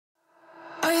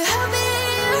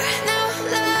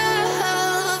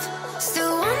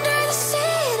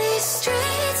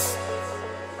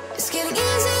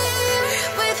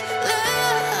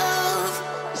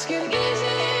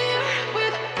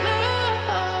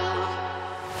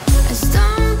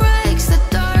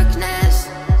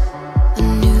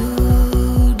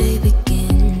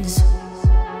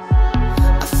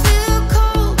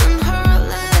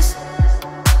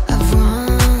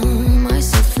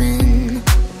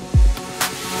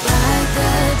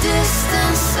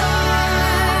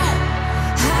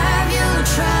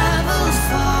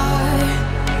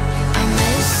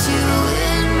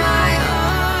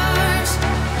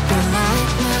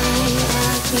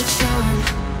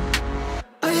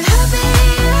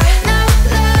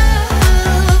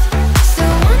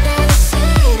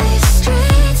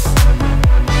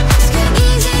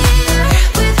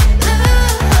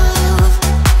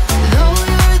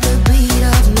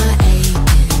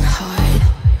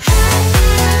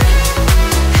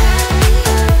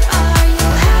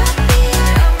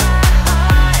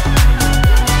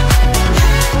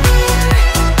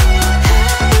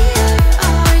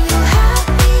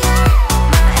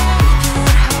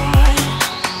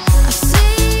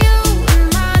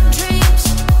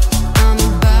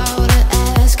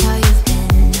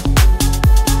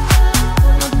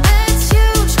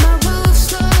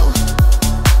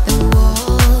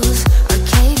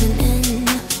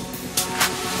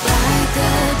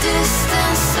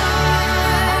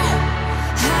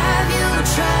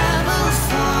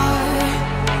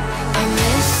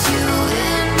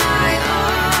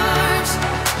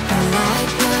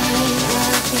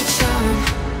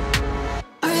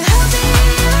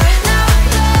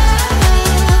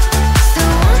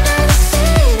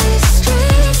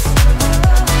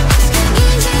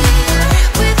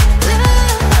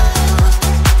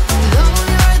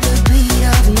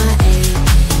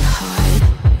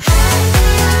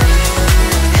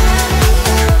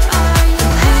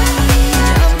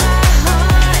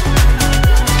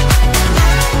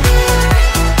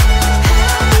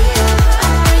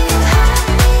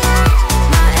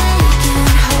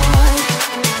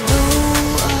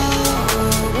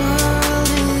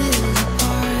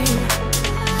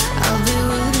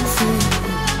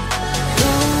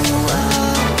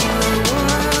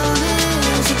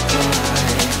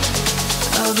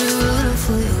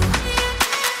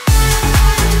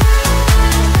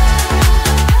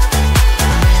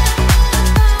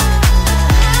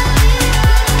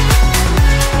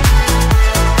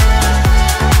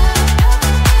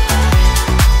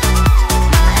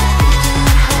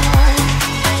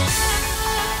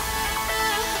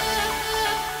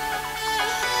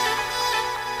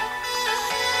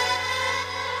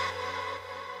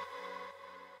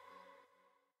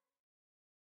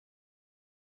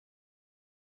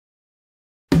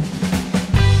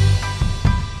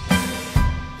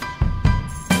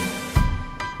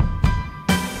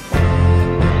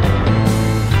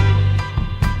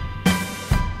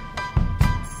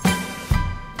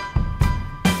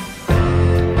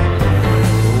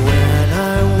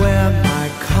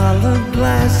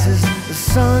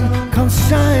sun comes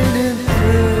shining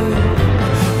through.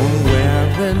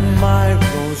 Wearing my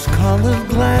rose-colored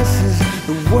glasses,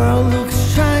 the world looks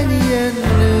shiny and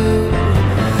new.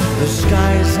 The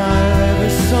skies are ever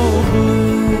so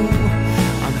blue.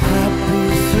 I'm happy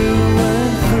through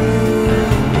and through.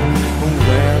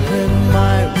 Wearing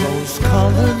my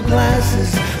rose-colored glasses,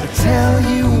 I tell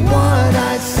you what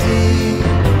I see.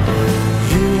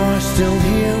 You are still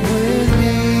here with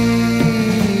me.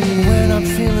 When I'm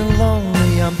feeling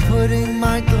lonely, I'm putting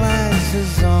my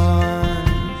glasses on.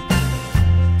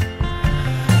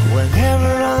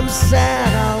 Whenever I'm sad,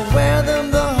 I'll wear them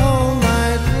the whole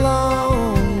night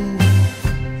long.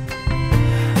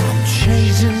 I'm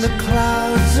chasing the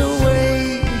clouds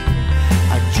away.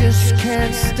 I just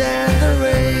can't stand the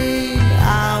rain.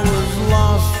 I was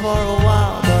lost for a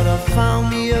while, but I found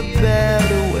me a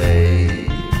better way.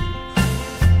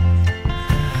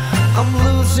 I'm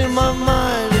losing my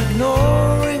mind,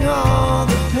 ignoring all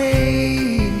the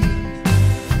pain.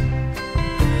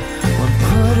 When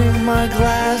putting my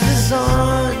glasses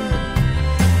on,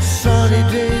 sunny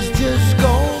days just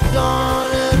go on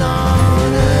and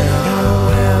on and on. I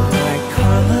wear my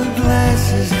colored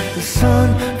glasses, the sun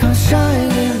comes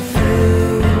shining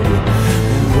through.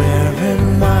 Wearing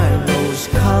my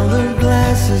rose-colored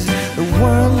glasses, the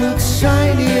world looks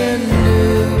shiny and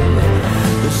new.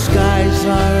 The skies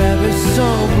are ever so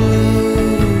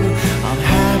blue. I'm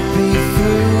happy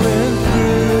through and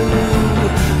through.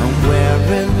 I'm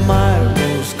wearing my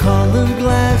rose-colored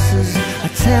glasses. I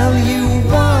tell you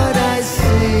what I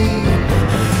see.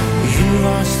 You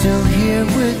are still here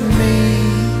with me.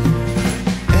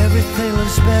 Everything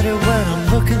looks better when I'm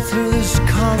looking through this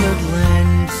colored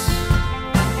lens.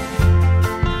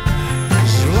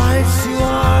 'Cause life's too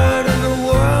hard and the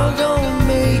world don't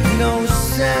make no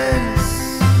sense.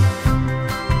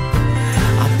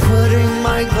 I'm putting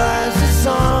my glasses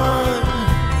on.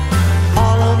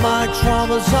 All of my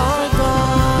troubles are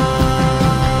gone.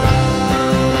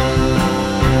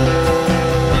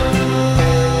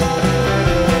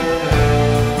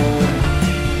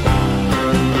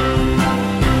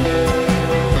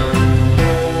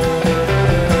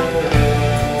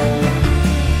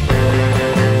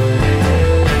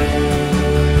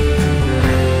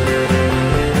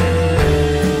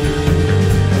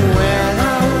 When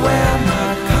I wear my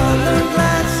colored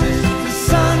glasses, the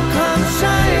sun comes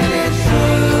shining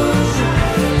through.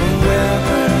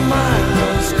 Wearing my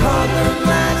rose-colored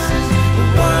glasses, the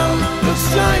world looks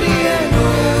shiny and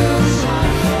blue.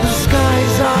 The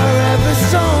skies are ever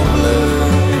so blue.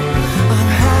 I'm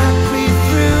happy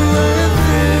through and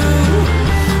through.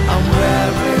 I'm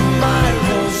wearing my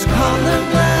rose-colored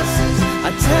glasses.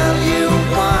 I tell you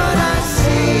what I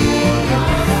see.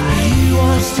 You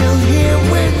are still here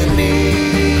with me.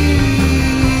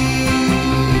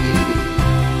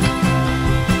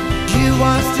 You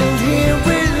are still here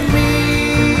with me.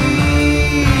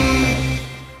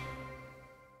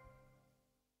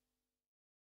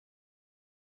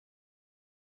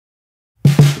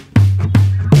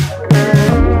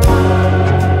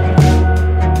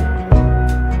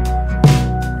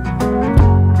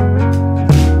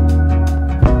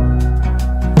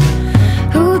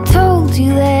 Who told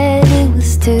you that it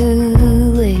was too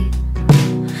late?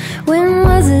 When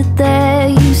was it that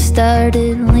you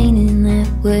started leaning that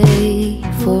way?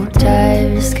 Four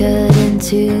tires cut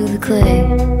into the clay.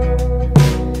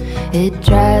 It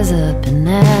dries up and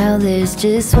now there's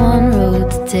just one road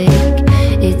to take.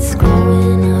 It's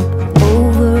growing up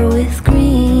over with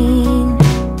green.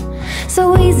 So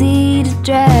easy to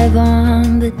drive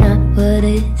on, but not what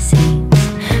it seems.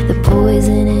 The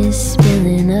poison is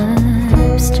spilling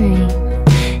upstream,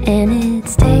 and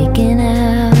it's taking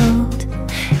out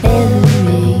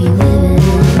every living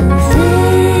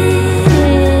thing.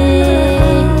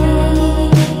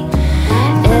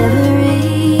 Every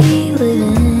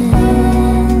living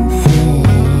thing.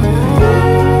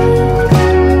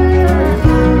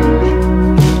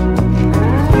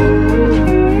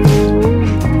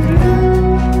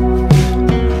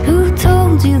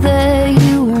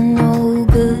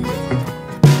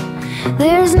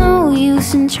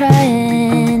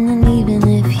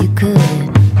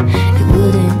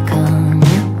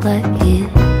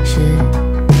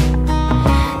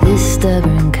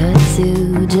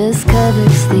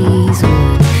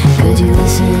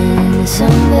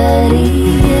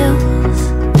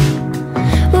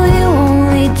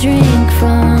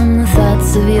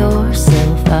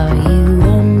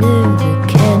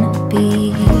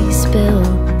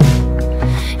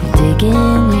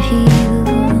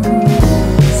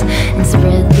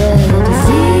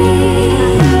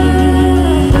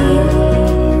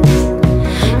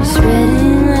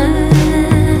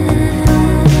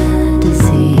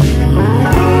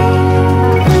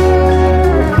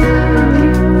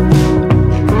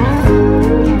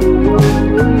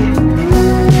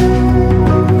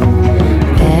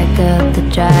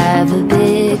 have a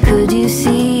bit. Could you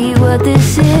see what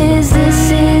this is?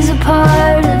 This is a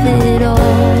part of it all.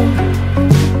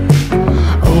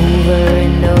 Over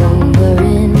and over,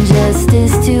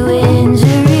 injustice to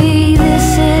injury.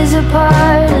 This is a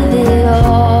part of it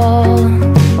all.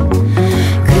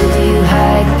 Could you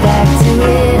hike back to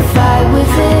it, fight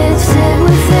with it, sit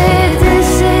with it?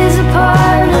 This is a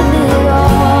part of it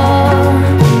all.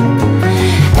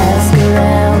 Ask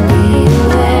around, be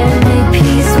aware, make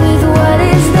peace with what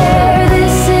is there.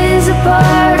 This is a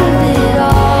part of it all.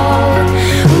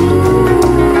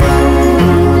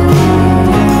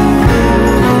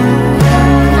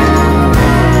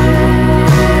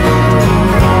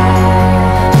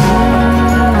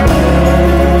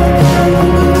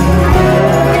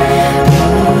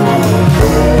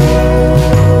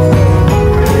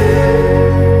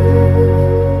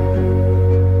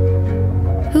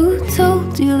 Who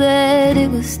told you that it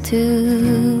was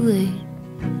too late?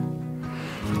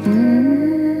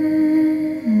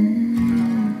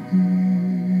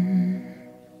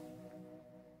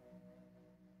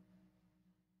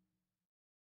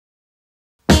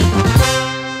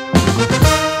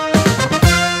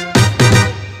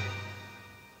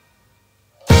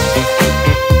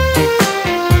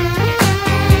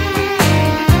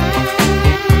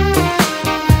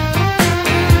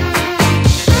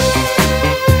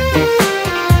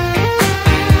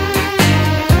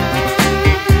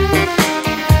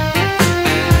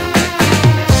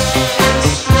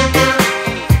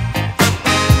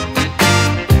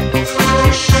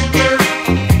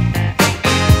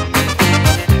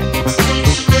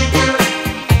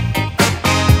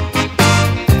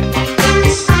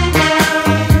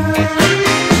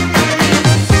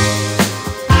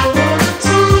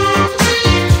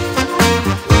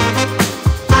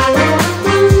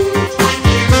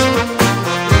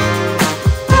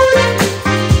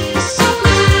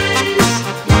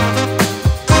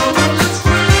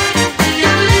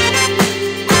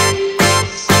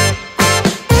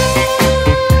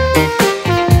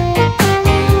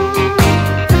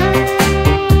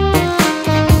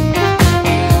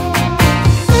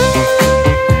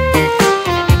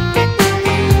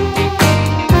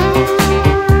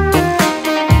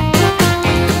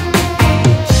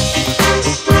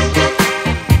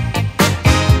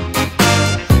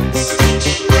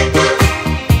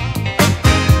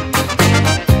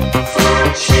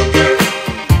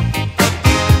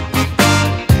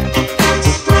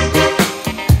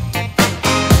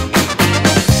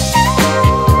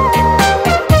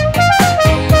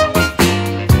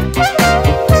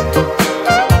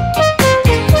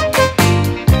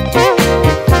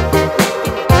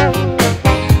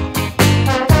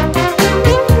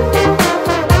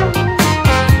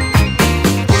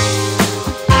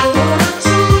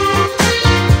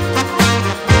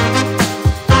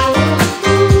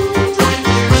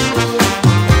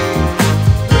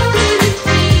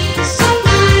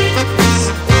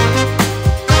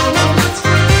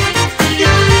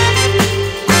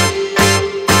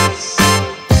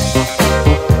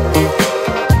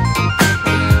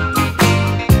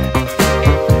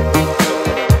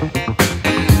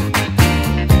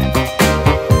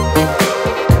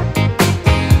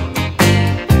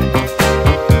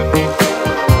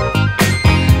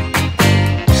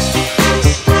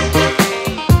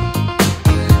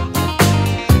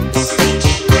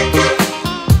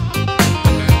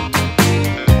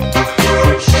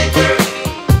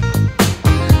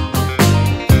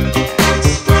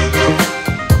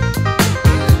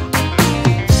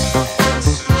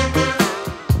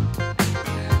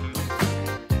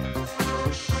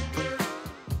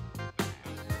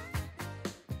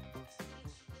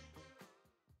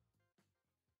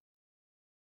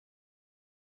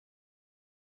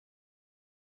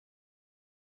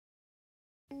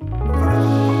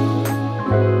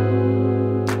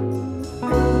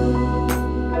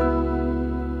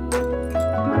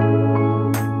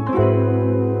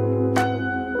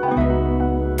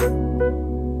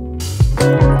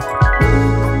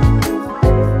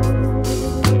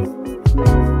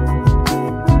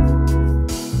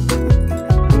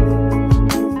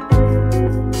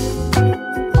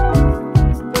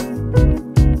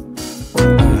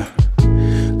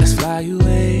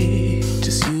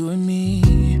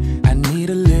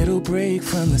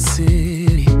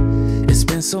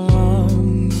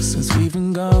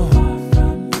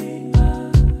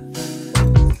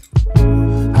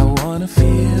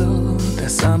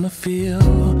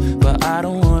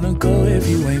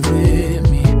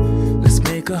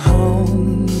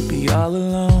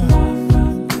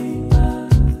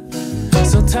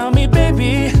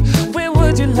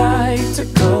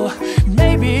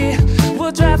 Maybe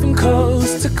we're driving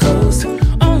coast to coast,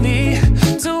 only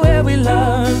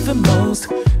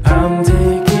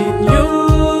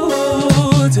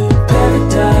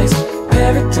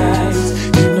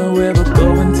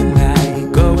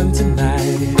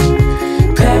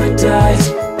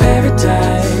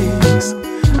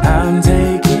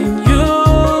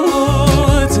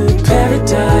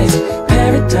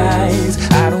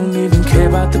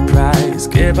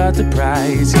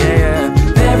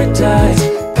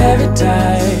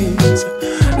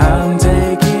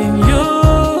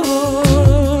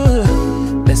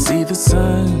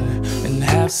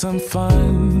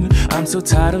so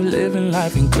tired of living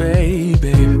life in gray,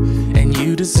 babe. And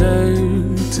you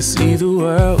deserve to see the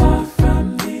world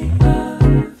from the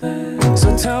other.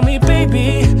 So tell me,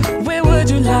 baby, where would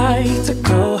you like to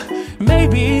go?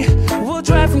 Maybe we'll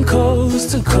drive from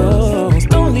coast to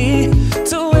coast, only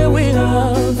to where we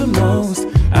love the most.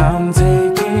 I'm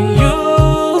taking you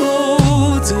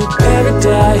to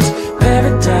paradise,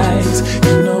 paradise.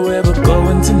 You know where we're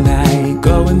going tonight,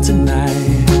 going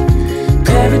tonight.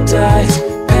 Paradise,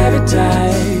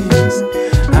 paradise.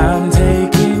 I'm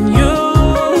taking you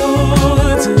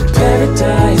to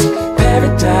paradise,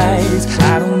 paradise.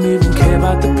 I don't even care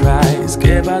about the price,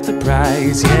 care about the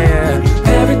price, yeah.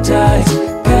 Paradise,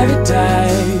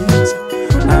 paradise.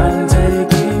 I'm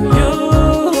taking you.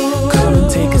 Come and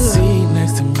take a seat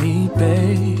next to me,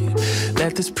 babe.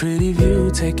 Let this pretty view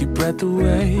take your breath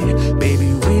away.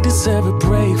 Baby, we deserve a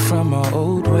break from our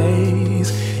old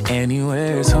ways.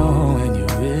 Anywhere's home when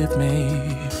you're with me.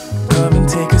 Come and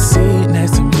take a seat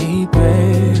next to me,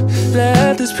 babe.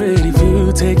 Let this pretty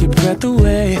view take your breath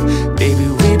away. Baby,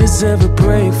 we deserve a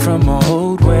break from our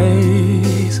old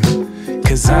ways.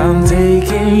 Cause I'm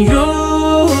taking you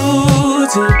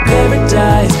to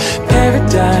paradise,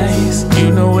 paradise.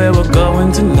 You know where we're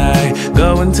going tonight,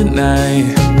 going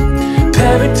tonight.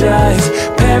 Paradise,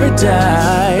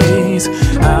 paradise.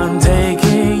 I'm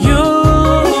taking you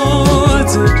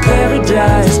to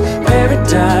paradise,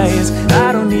 paradise.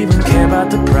 I don't even care about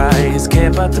the price, care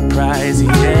about the price,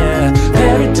 yeah.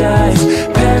 Paradise,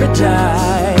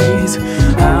 paradise.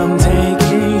 I'm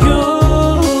taking you,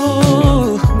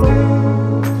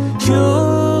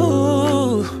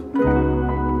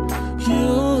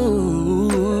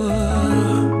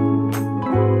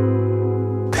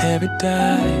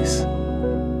 paradise.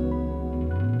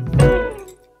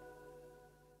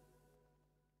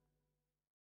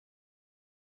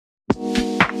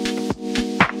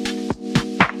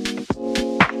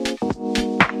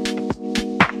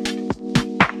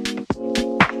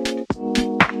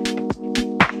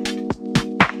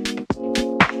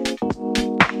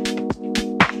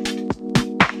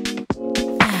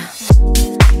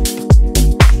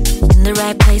 In the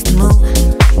right place to move,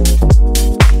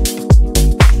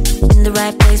 in the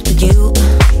right place for you.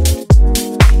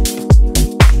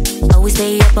 Always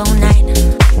stay up all night,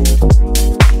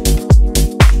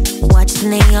 watch the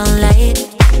neon light.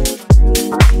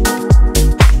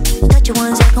 Touch your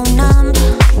ones echo numb,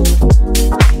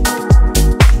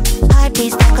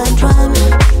 heartbeats like a drum.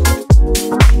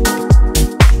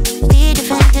 Feed a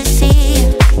fantasy,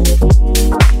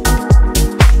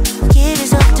 give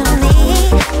yourself to me.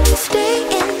 Stay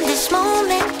in this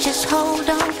moment, just hold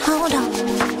on, hold on.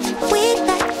 We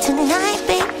like tonight,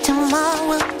 babe,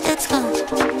 tomorrow it's gone.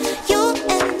 You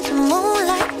in the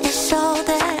moonlight, it's all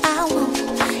that I want.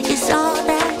 It's all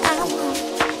that I want,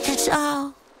 it's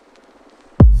all.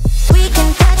 We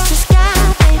can touch the sky,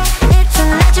 babe, it's a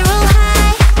natural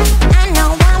high. I know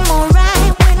I'm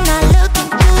alright when I look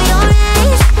into your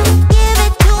eyes. Give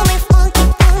it to me funky,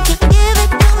 funky, give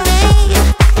it to me.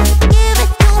 Give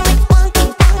it to me funky,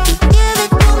 funky, give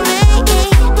it to me.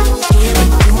 Give it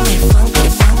to me funky,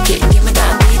 funky, give me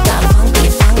that beat, that funky,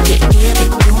 funky. Give it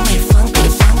to me funky,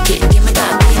 funky, give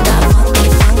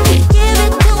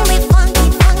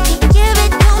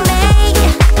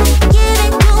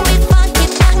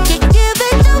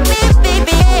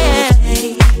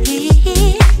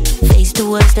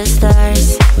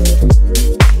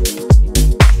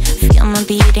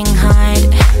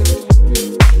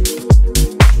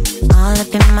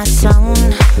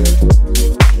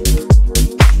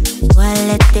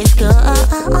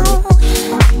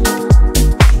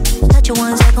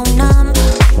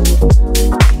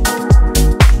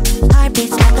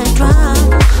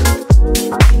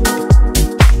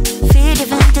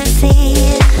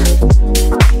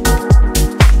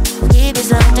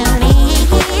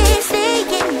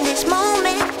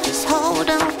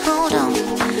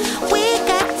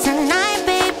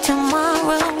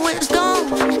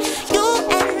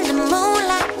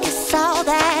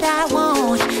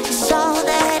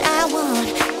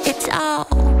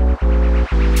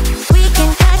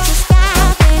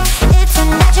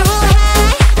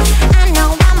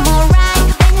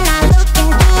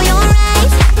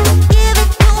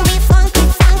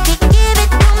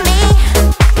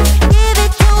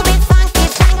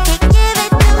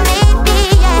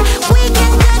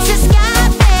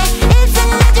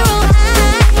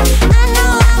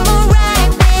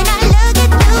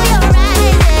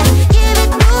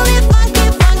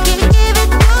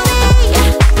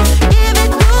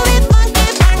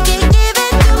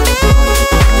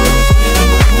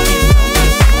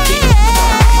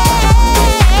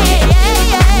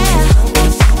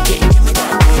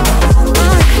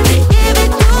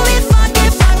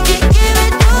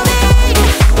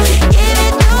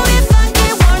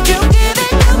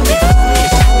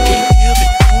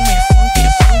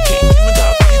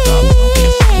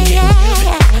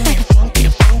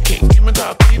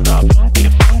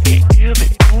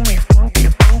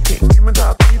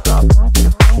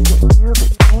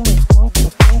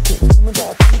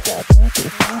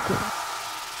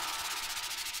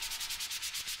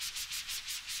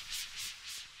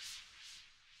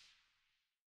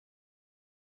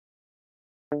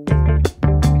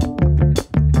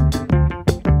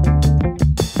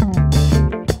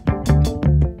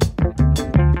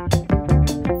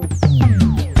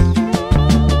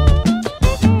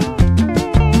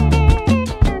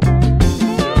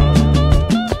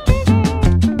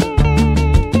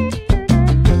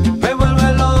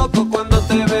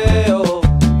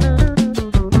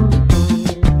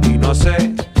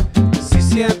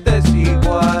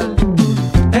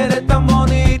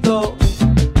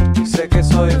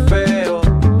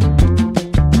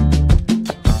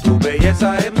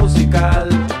esa es musical.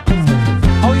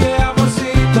 Oye,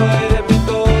 amorcito, eres mi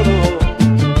todo.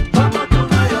 Como tú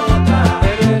no hay otra.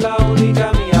 Eres la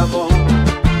única, mi amor.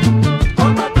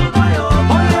 Como tú no hay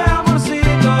otra. Oye,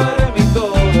 amorcito, eres mi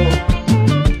todo.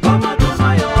 Como tú no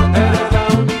hay otra. Eres la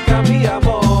única, mi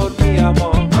amor, mi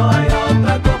amor. No hay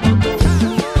otra como tú.